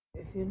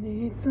you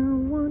need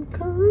someone,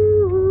 call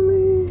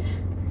me.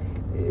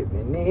 If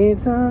you need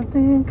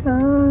something,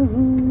 call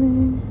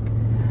me.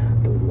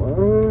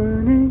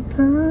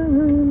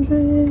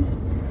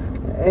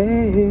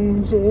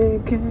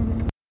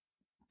 1-800-AJK.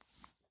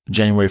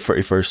 January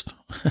 31st,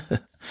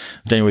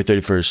 January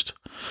 31st,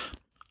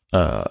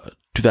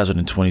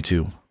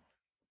 2022,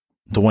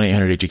 the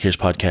 1-800-AJ-CARES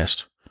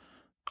podcast.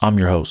 I'm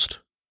your host,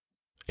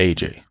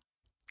 AJ.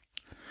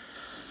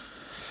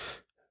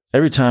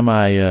 Every time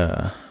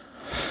I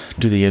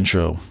do the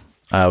intro,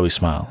 I always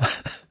smile.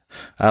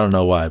 I don't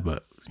know why,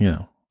 but,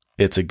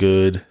 it's a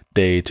good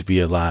day to be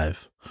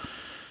alive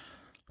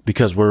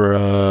because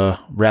we're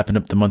wrapping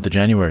up the month of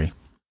January.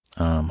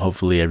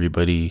 Hopefully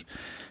everybody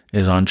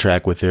is on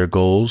track with their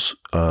goals.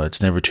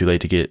 It's never too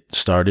late to get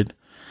started.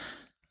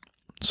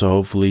 So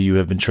hopefully you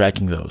have been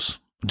tracking those.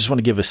 I just want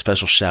to give a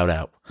special shout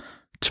out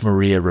to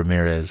Maria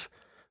Ramirez.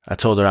 I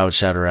told her I would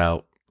shout her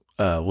out.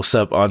 What's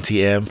up,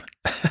 Auntie M?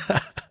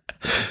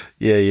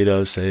 Yeah, you know what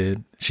I'm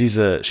saying? She's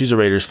a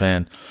Raiders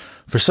fan.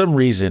 For some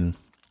reason,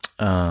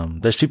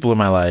 there's people in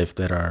my life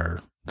that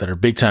are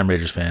big time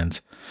Raiders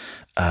fans.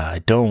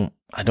 I don't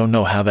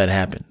know how that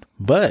happened,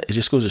 but it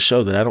just goes to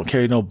show that I don't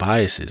carry no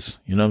biases.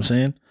 You know what I'm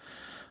saying?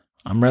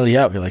 I'm really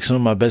out here. Like, some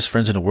of my best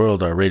friends in the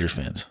world are Raiders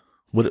fans.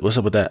 What's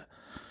up with that?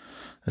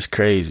 That's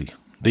crazy.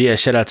 But yeah,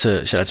 shout out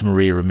to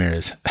Maria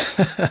Ramirez.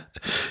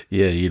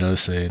 Yeah, you know what I'm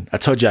saying? I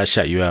told you I'd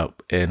shout you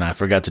out, and I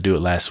forgot to do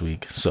it last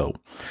week. So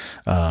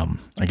I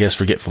guess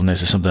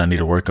forgetfulness is something I need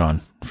to work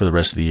on for the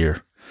rest of the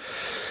year.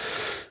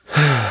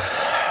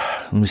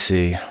 Let me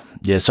see.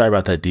 Yeah, sorry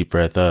about that deep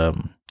breath. I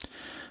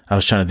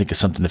was trying to think of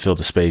something to fill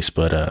the space,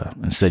 but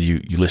instead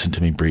you listened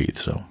to me breathe.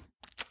 So,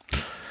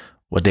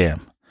 well,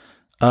 damn.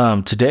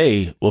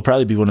 Today will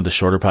probably be one of the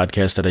shorter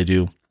podcasts that I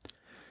do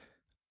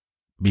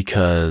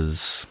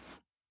because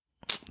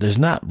there's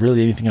not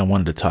really anything I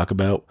wanted to talk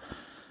about.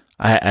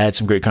 I had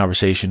some great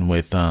conversation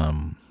with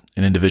an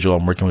individual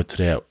I'm working with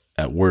today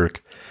at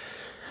work,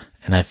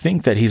 and I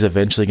think that he's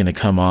eventually going to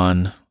come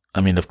on.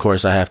 I mean, of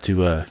course, I have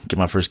to get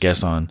my first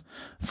guest on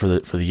for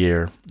the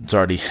year. It's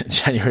already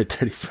January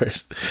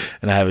 31st,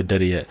 and I haven't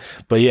done it yet.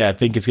 But yeah, I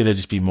think it's going to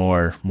just be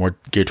more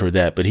geared toward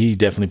that. But he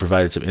definitely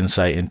provided some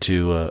insight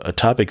into a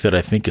topic that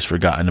I think is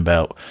forgotten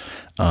about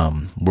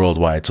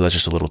worldwide. So that's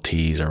just a little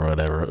tease or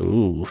whatever.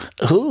 Ooh.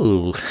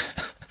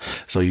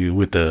 So you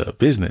with the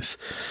business.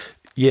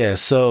 Yeah.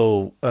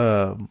 So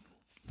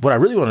what I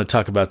really want to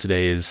talk about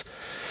today is,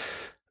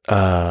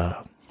 sorry,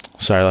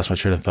 I lost my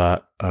train of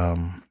thought.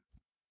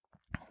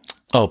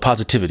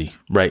 Positivity,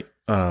 right?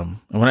 And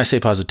when I say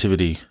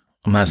positivity,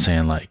 I'm not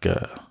saying like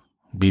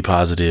be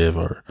positive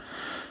or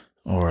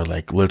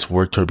like let's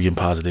work toward being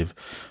positive.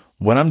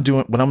 What I'm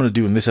going to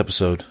do in this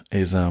episode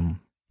is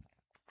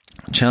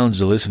challenge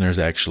the listeners,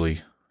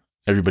 actually,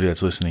 everybody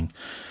that's listening,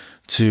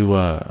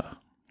 to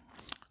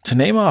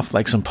name off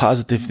like some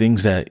positive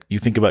things that you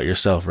think about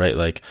yourself, right?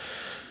 Like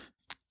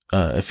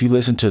if you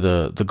listen to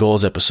the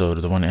goals episode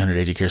of the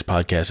 1-800-AJ-CARES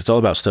podcast, it's all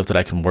about stuff that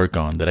I can work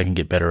on, that I can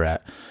get better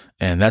at.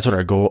 And that's what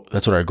our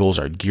goals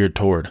are geared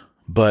toward.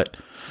 But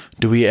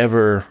do we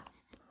ever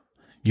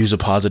use a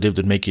positive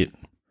to make it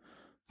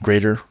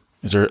greater?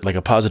 Is there like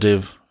a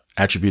positive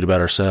attribute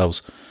about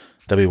ourselves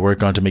that we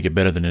work on to make it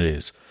better than it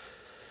is?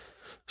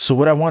 So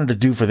what I wanted to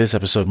do for this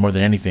episode more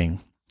than anything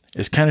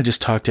is kind of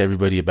just talk to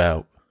everybody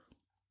about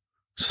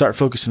start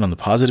focusing on the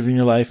positive in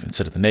your life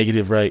instead of the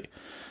negative, right?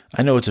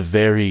 I know it's a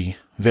very,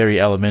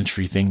 very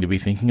elementary thing to be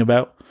thinking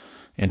about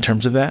in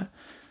terms of that.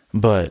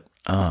 But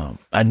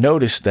I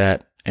noticed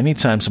that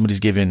anytime somebody's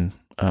given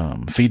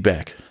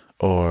feedback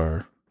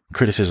or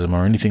criticism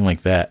or anything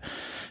like that,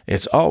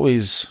 it's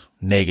always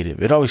negative.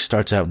 It always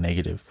starts out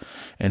negative,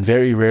 and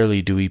very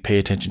rarely do we pay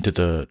attention to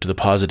the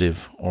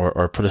positive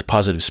or put a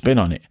positive spin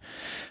on it.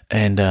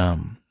 And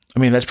I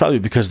mean, that's probably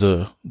because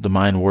the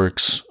mind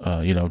works.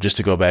 Just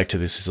to go back to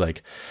this, is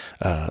like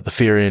the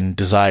fear and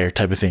desire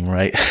type of thing,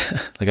 right?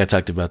 Like I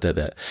talked about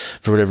that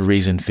for whatever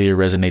reason, fear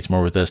resonates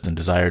more with us than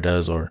desire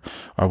does, or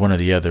one or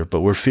the other.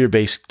 But we're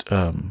fear-based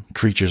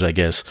creatures, I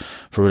guess,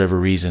 for whatever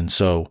reason.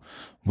 So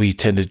we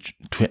tend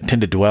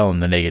to dwell in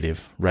the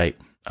negative, right?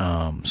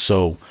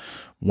 So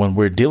when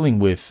we're dealing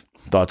with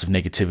thoughts of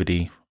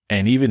negativity,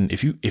 and even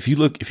if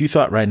you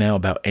thought right now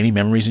about any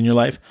memories in your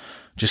life,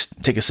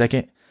 just take a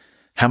second.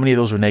 How many of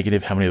those were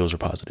negative? How many of those were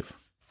positive?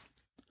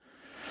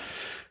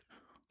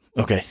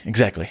 Okay,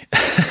 exactly.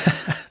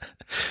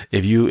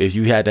 If you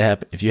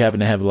happen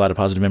to have a lot of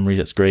positive memories,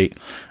 that's great.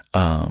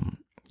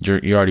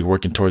 You're already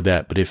working toward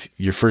that. But if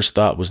your first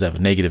thought was to have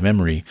a negative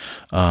memory,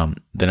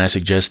 then I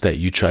suggest that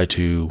you try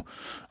to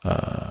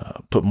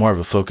put more of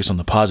a focus on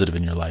the positive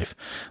in your life.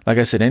 Like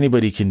I said,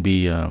 anybody can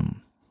be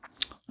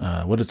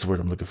what is the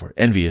word I'm looking for?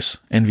 Envious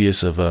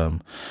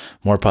of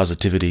more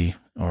positivity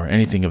or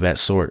anything of that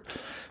sort.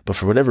 But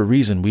for whatever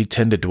reason, we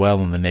tend to dwell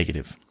on the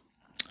negative.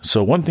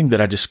 So one thing that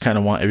I just kind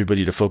of want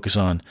everybody to focus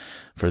on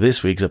for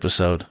this week's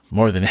episode,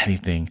 more than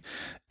anything,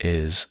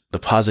 is the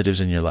positives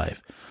in your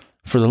life.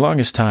 For the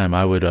longest time,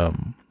 I would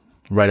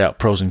write out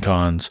pros and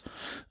cons.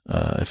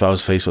 If I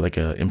was faced with like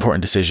an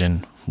important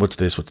decision, what's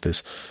this?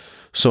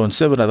 So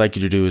instead, what I'd like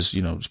you to do is,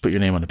 just put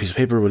your name on a piece of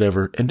paper or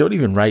whatever, and don't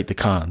even write the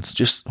cons.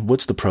 Just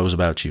what's the pros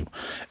about you.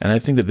 And I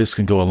think that this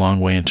can go a long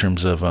way in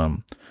terms of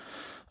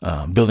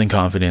building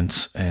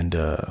confidence and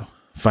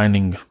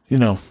finding,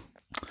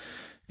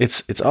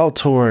 it's all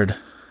toward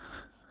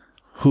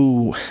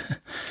who,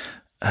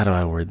 how do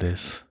I word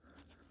this?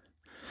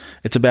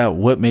 It's about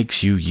what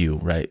makes you you,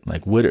 right?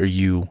 Like, what are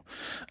you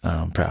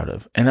proud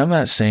of? And I'm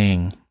not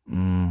saying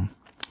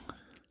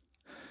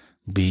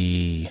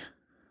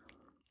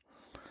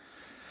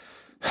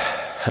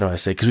how do I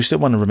say? Because we still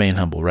want to remain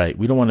humble, right?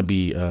 We don't want to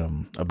be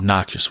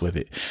obnoxious with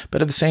it.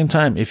 But at the same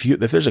time, if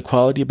there's a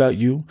quality about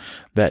you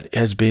that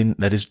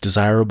is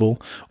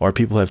desirable, or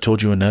people have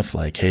told you enough,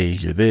 like, hey,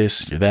 you're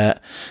this, you're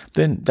that,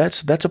 then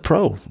that's a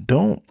pro.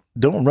 Don't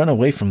run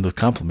away from the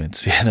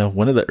compliments.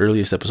 One of the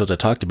earliest episodes I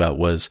talked about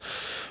was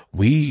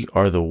we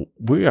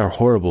are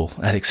horrible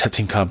at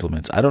accepting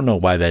compliments. I don't know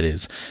why that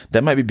is.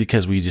 That might be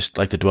because we just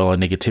like to dwell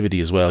on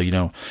negativity as well.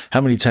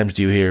 How many times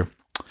do you hear,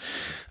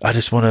 I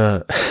just want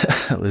to,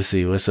 let's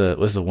see, what's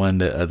the one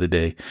the other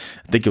day?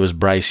 I think it was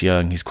Bryce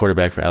Young. He's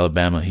quarterback for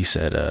Alabama. He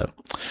said,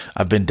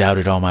 I've been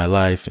doubted all my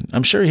life. And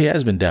I'm sure he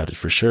has been doubted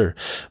for sure.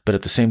 But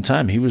at the same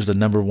time, he was the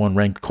number 1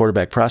 ranked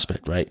quarterback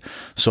prospect, right?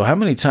 So how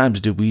many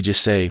times do we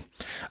just say,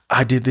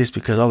 I did this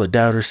because all the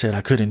doubters said I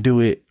couldn't do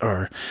it,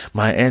 or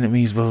my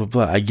enemies, blah,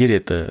 blah, blah. I get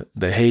it. The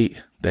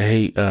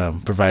hate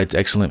provides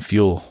excellent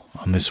fuel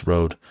on this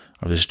road,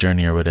 or this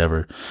journey, or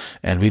whatever.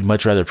 And we'd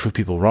much rather prove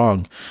people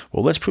wrong.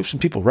 Well, let's prove some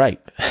people right.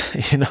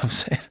 You know what I'm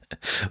saying?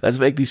 Let's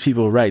make these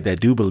people right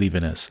that do believe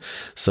in us.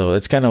 So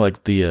it's kind of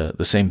like the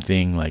same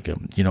thing. Like,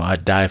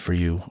 I'd die for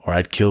you, or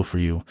I'd kill for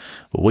you.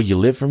 But will you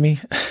live for me?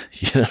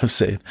 You know what I'm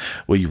saying?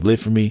 Will you live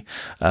for me?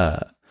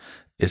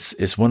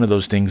 It's one of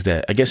those things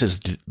that I guess is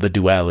the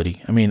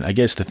duality. I mean, I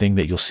guess the thing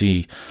that you'll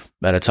see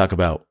that I talk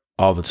about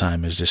all the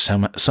time is just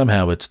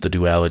somehow it's the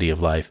duality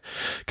of life,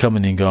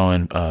 coming and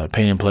going,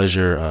 pain and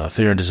pleasure,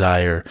 fear and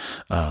desire.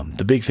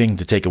 The big thing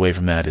to take away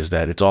from that is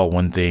that it's all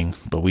one thing,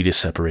 but we just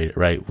separate it,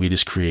 right? We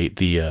just create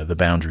the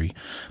boundary,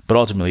 but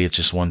ultimately it's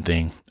just one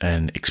thing,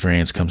 and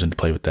experience comes into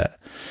play with that.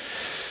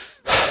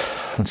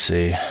 Let's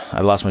see.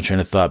 I lost my train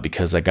of thought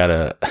because I got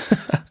a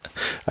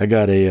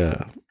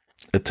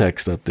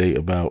text update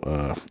about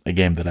a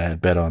game that I had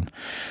bet on.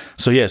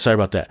 So yeah, sorry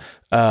about that.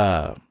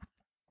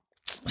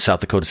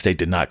 South Dakota State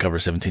did not cover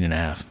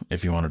 17.5,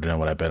 if you wanted to know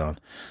what I bet on.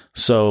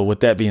 So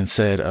with that being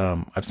said,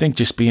 I think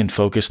just being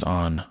focused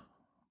on,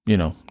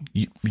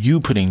 you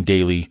putting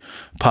daily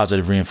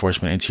positive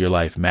reinforcement into your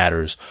life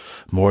matters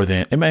more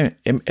than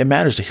it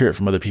matters to hear it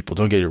from other people.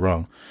 Don't get it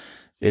wrong.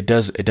 It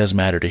does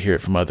matter to hear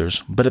it from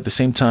others. But at the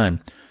same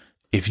time,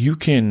 if you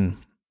can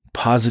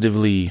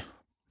positively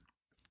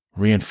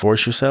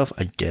reinforce yourself,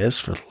 I guess,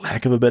 for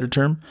lack of a better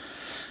term,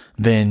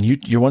 then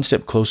you're one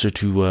step closer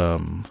to,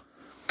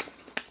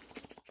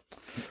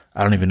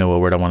 I don't even know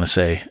what word I want to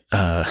say.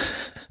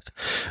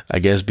 I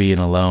guess being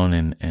alone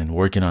and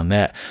working on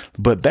that.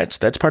 But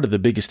that's part of the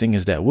biggest thing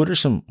is that what are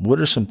some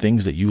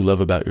things that you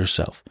love about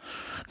yourself?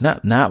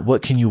 Not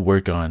what can you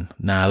work on?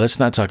 Nah, let's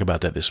not talk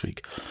about that this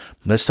week.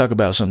 Let's talk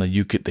about something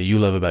that you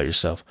love about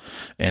yourself.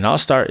 And I'll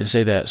start and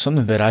say that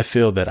something that I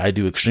feel that I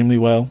do extremely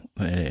well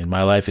in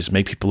my life is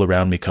make people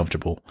around me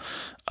comfortable.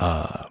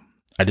 I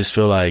just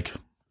feel like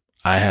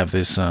I have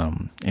this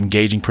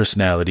engaging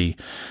personality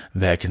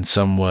that can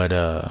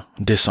somewhat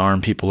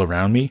disarm people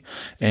around me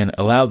and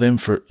allow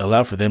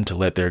for them to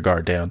let their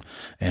guard down,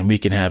 and we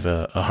can have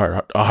a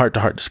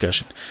heart-to-heart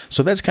discussion.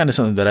 So that's kind of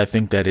something that I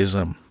think that is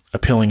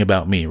appealing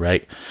about me,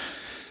 right?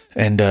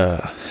 And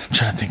I'm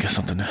trying to think of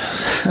something.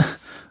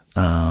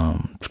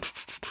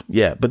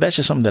 Yeah, but that's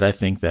just something that I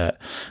think that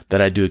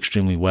I do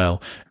extremely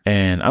well.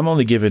 And I'm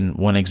only giving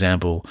one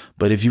example,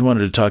 but if you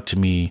wanted to talk to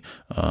me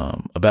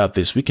about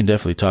this, we can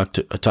definitely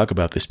talk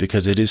about this,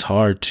 because it is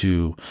hard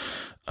to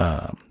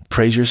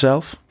praise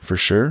yourself, for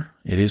sure.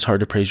 It is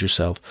hard to praise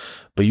yourself,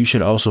 but you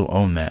should also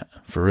own that,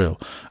 for real.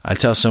 I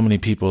tell so many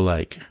people,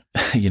 like,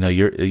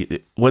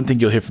 one thing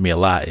you'll hear from me a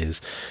lot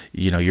is,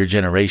 you're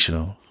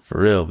generational,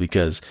 for real,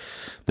 because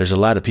there's a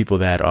lot of people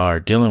that are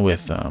dealing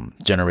with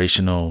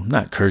generational,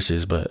 not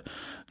curses, but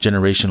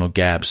generational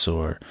gaps,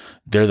 or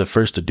they're the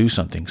first to do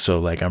something. So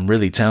like, I'm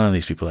really telling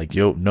these people, like,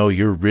 yo, no,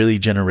 you're really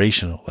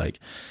generational. Like,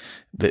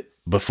 that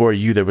before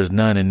you, there was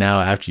none. And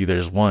now after you,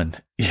 there's one.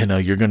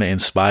 You're going to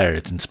inspire.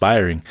 It's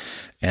inspiring.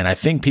 And I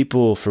think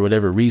people, for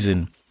whatever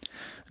reason,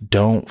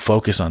 don't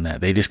focus on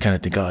that. They just kind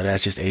of think, oh,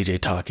 that's just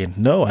AJ talking.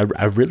 No,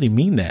 I really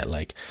mean that.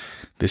 Like,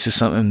 this is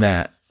something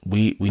that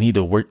we need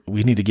to work.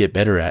 We need to get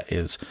better at,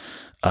 is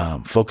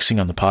focusing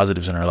on the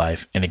positives in our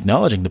life and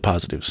acknowledging the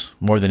positives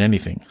more than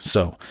anything.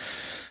 So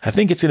I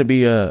think it's going to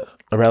be a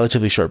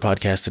relatively short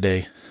podcast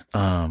today.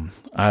 I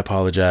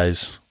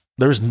apologize.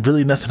 There was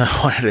really nothing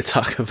I wanted to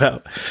talk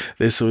about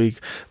this week,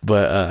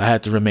 but I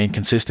had to remain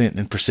consistent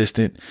and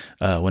persistent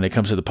when it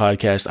comes to the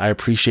podcast. I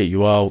appreciate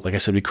you all. Like I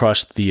said, we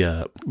crossed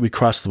the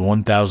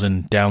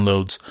 1,000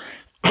 downloads,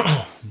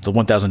 the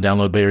 1,000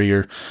 download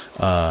barrier,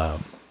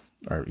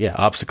 or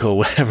obstacle,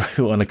 whatever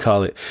you want to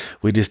call it.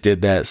 We just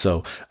did that.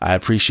 So I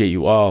appreciate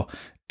you all.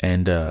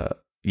 And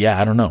yeah,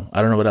 I don't know.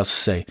 I don't know what else to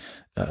say.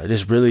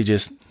 Just really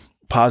just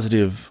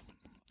positive,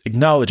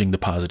 acknowledging the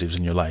positives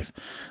in your life.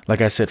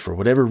 Like I said, for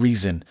whatever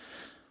reason,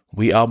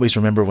 we always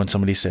remember when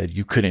somebody said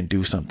you couldn't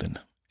do something.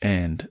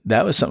 And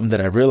that was something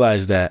that I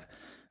realized that,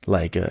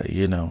 like,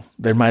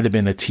 there might have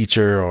been a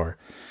teacher or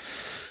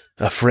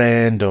a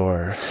friend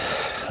or,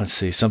 let's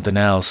see, something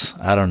else.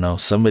 I don't know.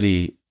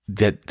 Somebody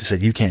that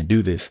said you can't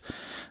do this.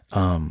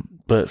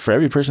 But for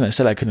every person that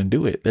said I couldn't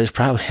do it, there's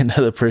probably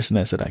another person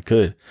that said I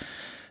could.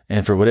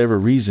 And for whatever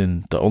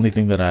reason, the only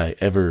thing that I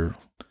ever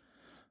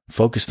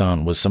focused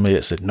on was somebody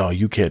that said, no,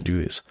 you can't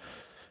do this.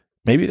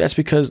 Maybe that's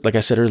because, like I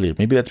said earlier,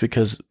 maybe that's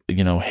because,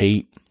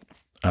 hate,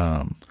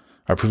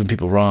 or proving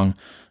people wrong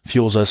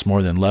fuels us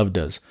more than love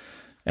does.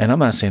 And I'm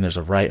not saying there's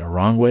a right or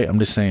wrong way. I'm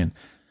just saying,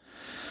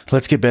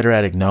 let's get better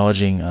at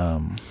acknowledging,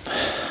 I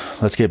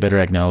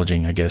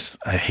guess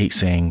I hate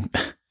saying,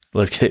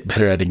 let's get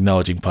better at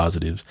acknowledging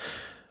positives,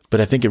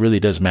 but I think it really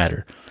does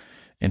matter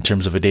in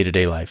terms of a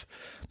day-to-day life.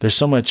 There's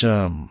so much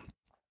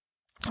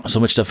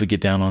stuff we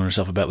get down on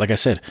ourselves about. Like I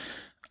said,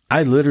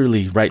 I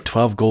literally write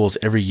 12 goals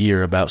every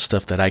year about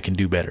stuff that I can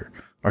do better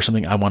or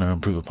something I want to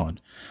improve upon.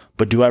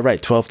 But do I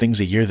write 12 things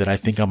a year that I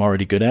think I'm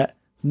already good at?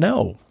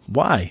 No.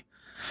 Why?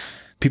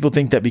 People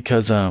think that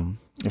because,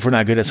 if we're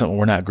not good at something,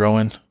 we're not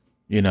growing,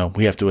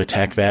 we have to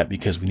attack that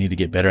because we need to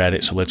get better at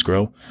it. So let's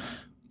grow.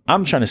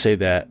 I'm trying to say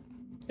that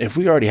if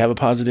we already have a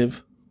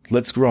positive,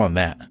 let's grow on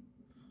that.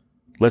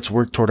 Let's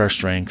work toward our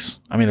strengths.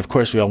 I mean, of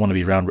course we all want to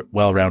be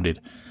well-rounded,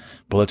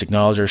 but let's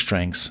acknowledge our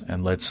strengths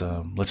and let's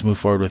move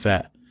forward with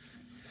that.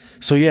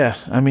 So yeah,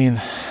 I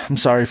mean, I'm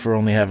sorry for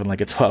only having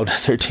like a 12 to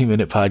 13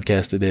 minute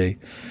podcast today.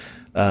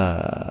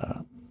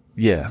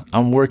 Yeah,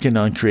 I'm working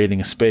on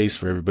creating a space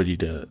for everybody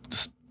to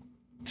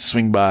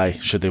swing by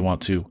should they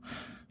want to,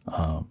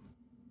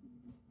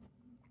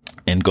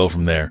 and go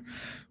from there.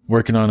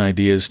 Working on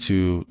ideas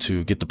to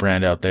get the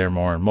brand out there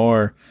more and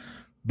more.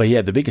 But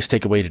yeah, the biggest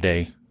takeaway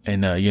today,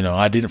 and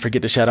I didn't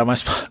forget to shout out my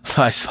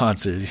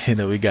sponsors.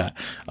 We got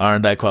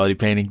R&I Quality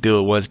Painting, do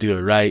it once, do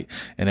it right.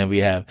 And then we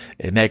have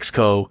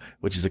Nexco,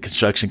 which is a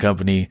construction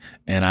company.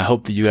 And I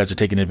hope that you guys are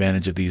taking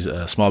advantage of these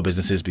small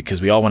businesses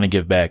because we all want to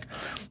give back.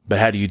 But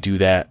how do you do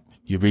that?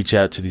 You reach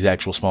out to these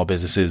actual small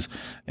businesses.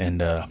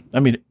 And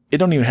it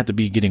don't even have to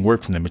be getting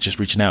work from them. It's just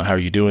reaching out. How are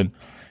you doing?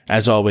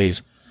 As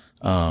always,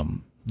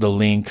 the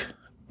link,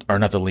 or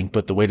not the link,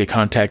 but the way to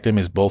contact them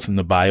is both in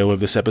the bio of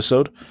this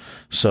episode.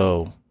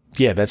 So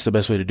yeah, that's the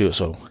best way to do it.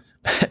 So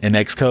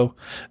Nexco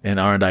and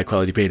R&I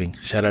Quality Painting.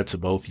 Shout out to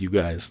both you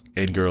guys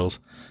and girls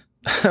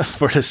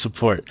for the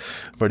support,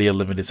 for the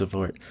unlimited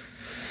support.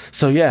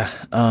 So yeah,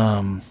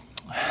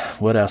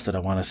 what else did I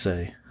want to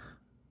say?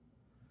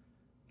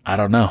 I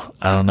don't know.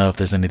 I don't know if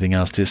there's anything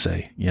else to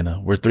say.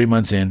 We're 3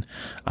 months in.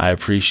 I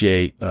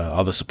appreciate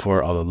all the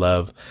support, all the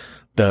love.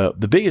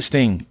 The biggest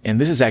thing,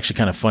 and this is actually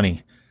kind of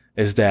funny,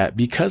 is that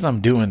because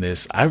I'm doing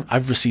this,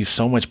 I've received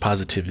so much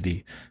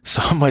positivity,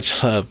 so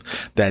much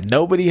love that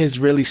nobody has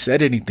really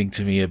said anything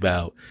to me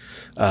about,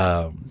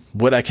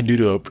 what I can do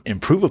to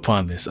improve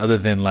upon this other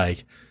than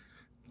like,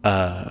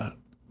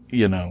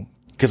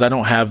 cause I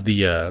don't have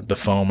the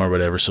foam or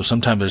whatever. So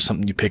sometimes there's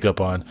something you pick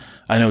up on.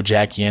 I know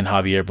Jackie and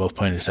Javier both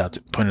pointed this out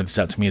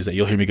to me, is that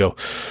you'll hear me go,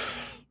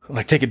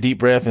 like, take a deep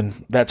breath. And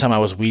that time I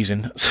was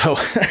wheezing. So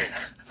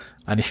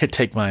I need to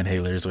take my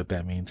inhaler is what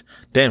that means.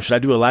 Damn, should I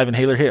do a live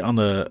inhaler hit on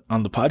the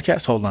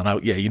podcast? Hold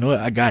on. Yeah, you know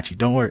what? I got you.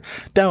 Don't worry.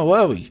 Don't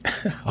worry.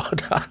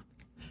 Hold on.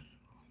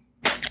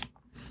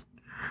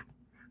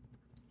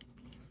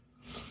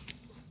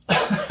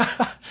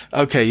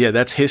 Okay, yeah,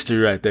 that's history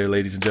right there,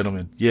 ladies and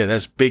gentlemen. Yeah,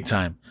 that's big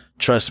time.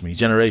 Trust me,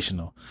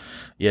 generational.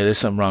 Yeah, there's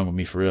something wrong with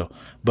me for real.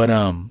 But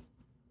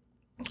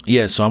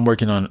yeah, so I'm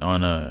working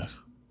on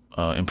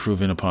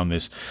improving upon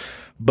this.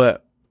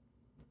 But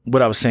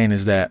what I was saying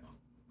is that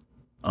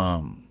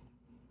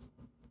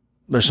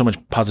there's so much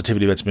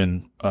positivity that's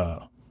been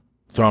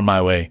thrown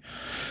my way.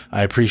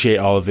 I appreciate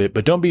all of it,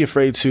 but don't be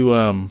afraid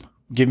to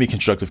give me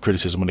constructive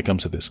criticism when it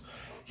comes to this.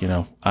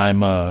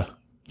 I'm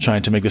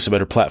trying to make this a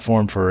better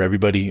platform for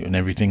everybody and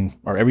everything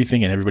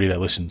and everybody that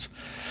listens.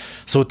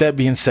 So with that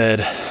being said,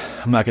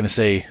 I'm not going to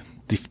say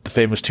the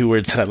famous 2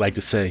 words that I'd like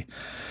to say,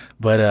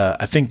 but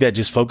I think that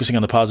just focusing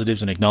on the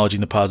positives and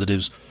acknowledging the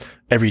positives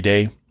every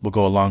day will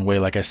go a long way.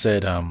 Like I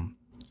said,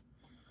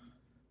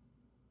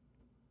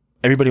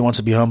 everybody wants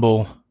to be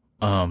humble.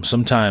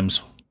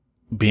 Sometimes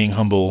being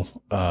humble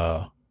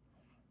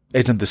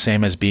isn't the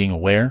same as being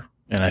aware,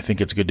 and I think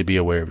it's good to be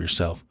aware of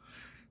yourself.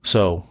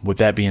 So with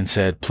that being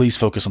said, please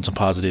focus on some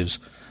positives.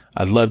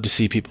 I'd love to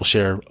see people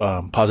share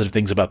positive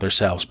things about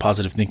themselves,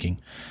 positive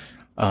thinking.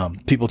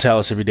 People tell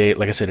us every day,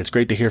 like I said, it's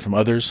great to hear from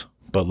others,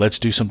 but let's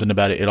do something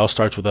about it. It all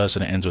starts with us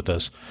and it ends with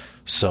us.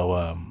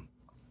 So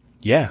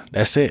yeah,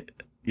 that's it.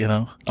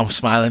 I'm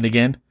smiling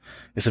again.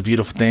 It's a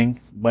beautiful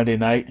thing. Monday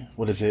night,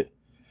 what is it?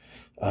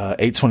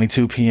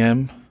 8:22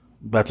 p.m.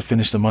 About to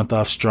finish the month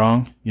off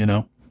strong,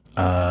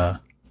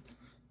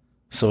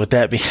 So with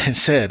that being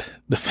said,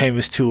 the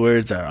famous 2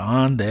 words are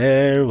on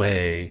their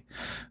way.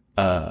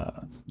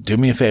 Do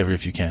me a favor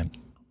if you can.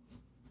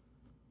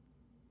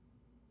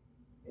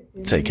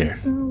 Take care.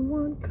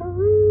 Someone call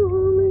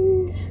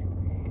me.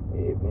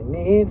 If you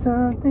need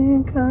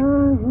something,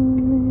 call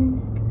me.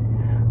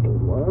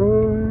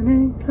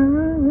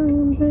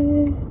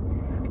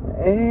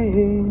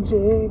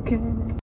 1-800-AJK.